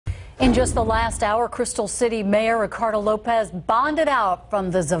In just the last hour, Crystal City Mayor Ricardo Lopez bonded out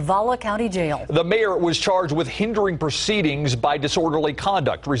from the Zavala County Jail. The mayor was charged with hindering proceedings by disorderly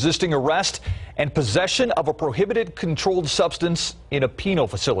conduct, resisting arrest, and possession of a prohibited controlled substance in a penal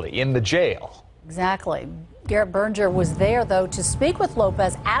facility in the jail. Exactly. Garrett Berger was there, though, to speak with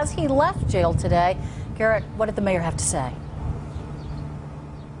Lopez as he left jail today. Garrett, what did the mayor have to say?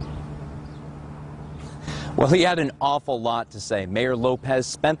 Well, he had an awful lot to say. Mayor Lopez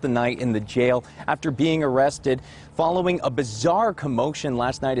spent the night in the jail after being arrested following a bizarre commotion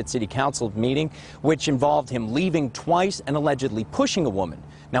last night at City Council meeting, which involved him leaving twice and allegedly pushing a woman.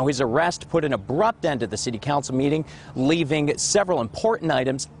 Now, his arrest put an abrupt end to the City Council meeting, leaving several important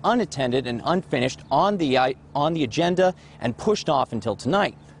items unattended and unfinished on the agenda and pushed off until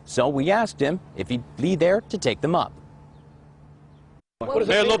tonight. So we asked him if he'd be there to take them up.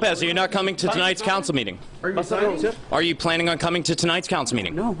 Mayor Lopez, are you not coming to tonight's council meeting? Are you planning on coming to tonight's council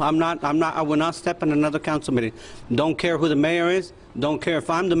meeting? No, I'm not. I will not step in another council meeting. Don't care who the mayor is. Don't care if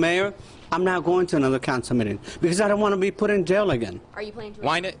I'm the mayor. I'm not going to another council meeting because I don't want to be put in jail again. Are you planning to?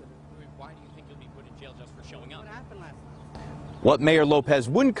 Why do you think you'll be put in jail just for showing up? What happened last night? What Mayor Lopez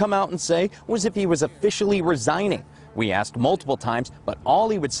wouldn't come out and say was if he was officially resigning. We asked multiple times, but all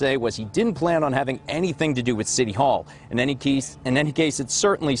he would say was he didn't plan on having anything to do with City Hall. In any case, it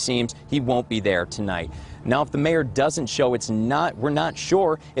certainly seems he won't be there tonight. Now, if the mayor doesn't show, we're not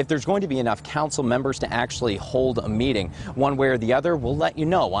sure if there's going to be enough council members to actually hold a meeting. One way or the other, we'll let you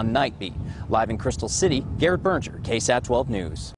know on Night Beat. Live in Crystal City, Garrett Berger, KSAT 12 News.